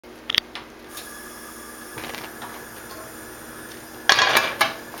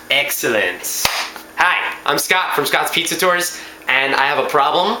Excellent. Hi, I'm Scott from Scott's Pizza Tours, and I have a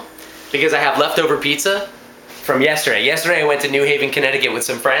problem because I have leftover pizza from yesterday. Yesterday I went to New Haven, Connecticut with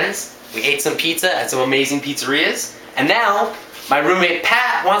some friends. We ate some pizza at some amazing pizzerias, and now my roommate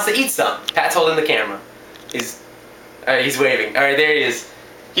Pat wants to eat some. Pat's holding the camera. He's waving. All right, there he is.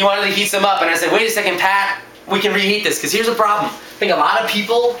 He wanted to heat some up, and I said, wait a second, Pat, we can reheat this, because here's a problem. I think a lot of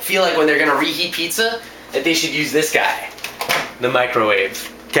people feel like when they're gonna reheat pizza, that they should use this guy, the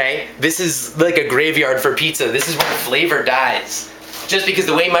microwave. Okay? This is like a graveyard for pizza. This is where flavor dies. Just because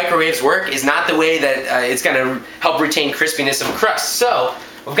the way microwaves work is not the way that it's gonna help retain crispiness of crust. So,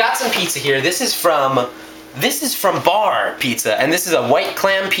 we've got some pizza here. This is from Bar Pizza, and this is a white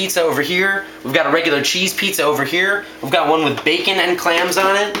clam pizza over here. We've got a regular cheese pizza over here. We've got one with bacon and clams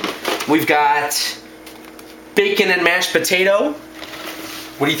on it. We've got bacon and mashed potato.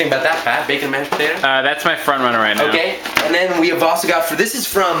 What do you think about that, Pat? Bacon and mashed potato? That's my front runner right now. Okay, and then we have also got, this is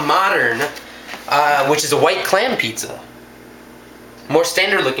from Modern, which is a white clam pizza. More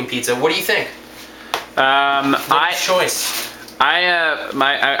standard looking pizza. What do you think? Choice.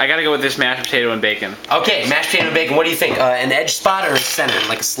 I gotta go with this mashed potato and bacon. Okay, mashed potato and bacon. What do you think? An edge spot or a center,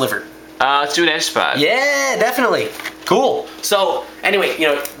 like a sliver? Let's do an edge spot. Yeah, definitely. Cool. So anyway,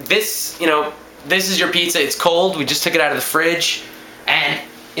 this is your pizza. It's cold. We just took it out of the fridge, and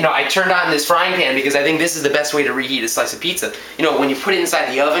I turned on this frying pan because I think this is the best way to reheat a slice of pizza. When you put it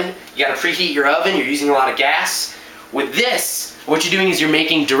inside the oven, you gotta preheat your oven. You're using a lot of gas. With this, what you're doing is you're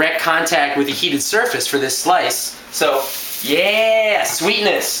making direct contact with the heated surface for this slice. So. Yeah,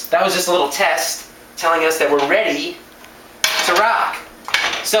 sweetness. That was just a little test telling us that we're ready to rock.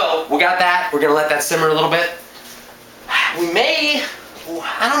 So, we got that. We're going to let that simmer a little bit. We may,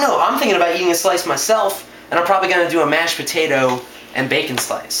 I don't know, I'm thinking about eating a slice myself, and I'm probably going to do a mashed potato and bacon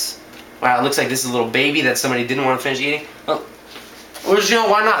slice. Wow, it looks like this is a little baby that somebody didn't want to finish eating. Well,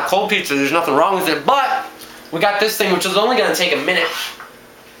 why not? Cold pizza, there's nothing wrong with it, but we got this thing, which is only going to take a minute.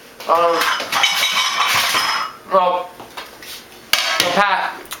 Well,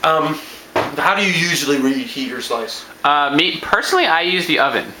 Pat, how do you usually reheat your slice? Me, personally, I use the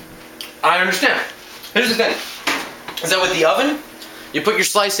oven. I understand. Here's the thing. Is that with the oven, you put your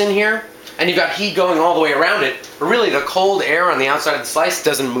slice in here, and you've got heat going all the way around it, but really the cold air on the outside of the slice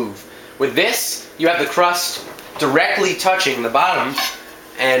doesn't move. With this, you have the crust directly touching the bottom,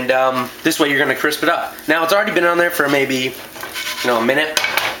 and this way you're going to crisp it up. Now, it's already been on there for maybe, a minute.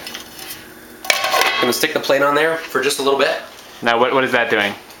 I'm going to stick the plate on there for just a little bit. Now, what is that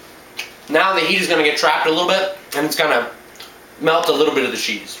doing? Now the heat is going to get trapped a little bit, and it's going to melt a little bit of the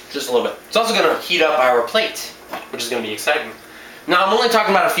cheese. Just a little bit. It's also going to heat up our plate, which is going to be exciting. Now, I'm only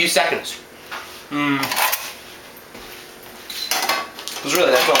talking about a few seconds. Because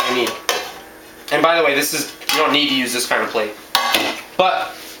really, that's all you need. And by the way, you don't need to use this kind of plate.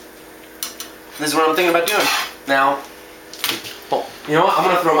 But, this is what I'm thinking about doing. Now, you know what? I'm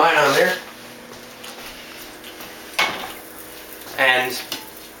going to throw mine on there. And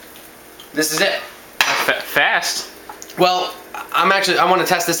this is it. Fast. Well, I want to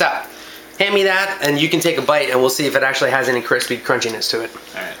test this out. Hand me that, and you can take a bite, and we'll see if it actually has any crispy crunchiness to it.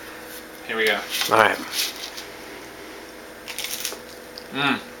 All right. Here we go. All right.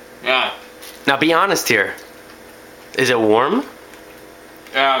 Yeah. Now, be honest here. Is it warm?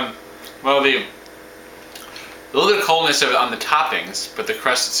 Well, a little bit of coldness on the toppings, but the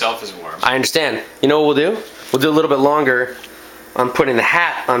crust itself is warm. I understand. You know what we'll do? We'll do a little bit longer on putting the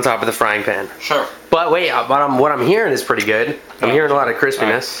hat on top of the frying pan. Sure. But wait, what I'm hearing is pretty good. I'm hearing a lot of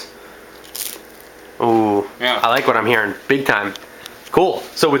crispiness. Ooh, yeah. I like what I'm hearing, big time. Cool.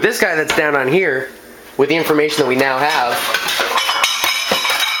 So with this guy that's down on here, with the information that we now have,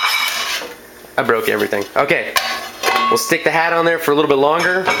 I broke everything. Okay, we'll stick the hat on there for a little bit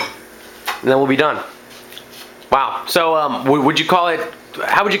longer, and then we'll be done. Wow. So would you call it?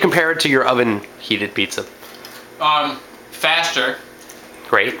 How would you compare it to your oven heated pizza? Faster.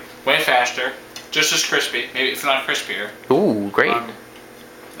 Great. Way faster. Just as crispy. Maybe if not crispier. Ooh, great.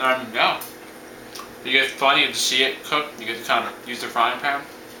 Yeah. You get plenty to see it cook. You get to kind of use the frying pan.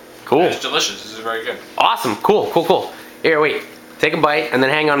 Cool. It's delicious. This is very good. Awesome. Cool. Here, wait. Take a bite and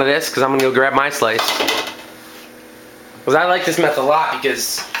then hang on to this because I'm going to go grab my slice. Because I like this method a lot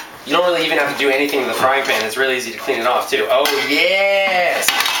because you don't really even have to do anything in the frying pan. It's really easy to clean it off too. Oh, yes.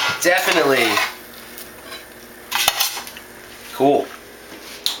 Definitely. Cool.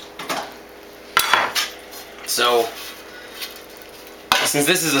 So, since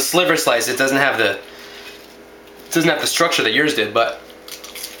this is a sliver slice, it doesn't have the structure that yours did, but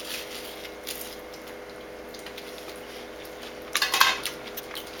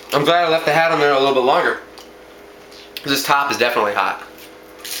I'm glad I left the hat on there a little bit longer. This top is definitely hot.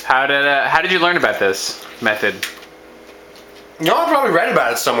 How did you learn about this method? You know, I probably read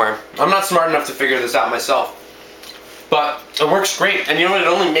about it somewhere. I'm not smart enough to figure this out myself. But it works great. And you know what? It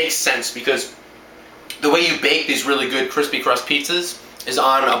only makes sense because the way you bake these really good crispy crust pizzas is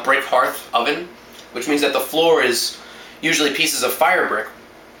on a brick hearth oven, which means that the floor is usually pieces of fire brick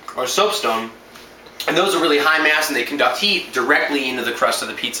or soapstone. And those are really high mass and they conduct heat directly into the crust of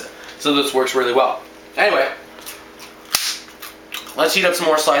the pizza. So this works really well. Anyway, let's heat up some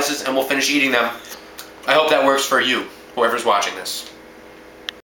more slices and we'll finish eating them. I hope that works for you, whoever's watching this.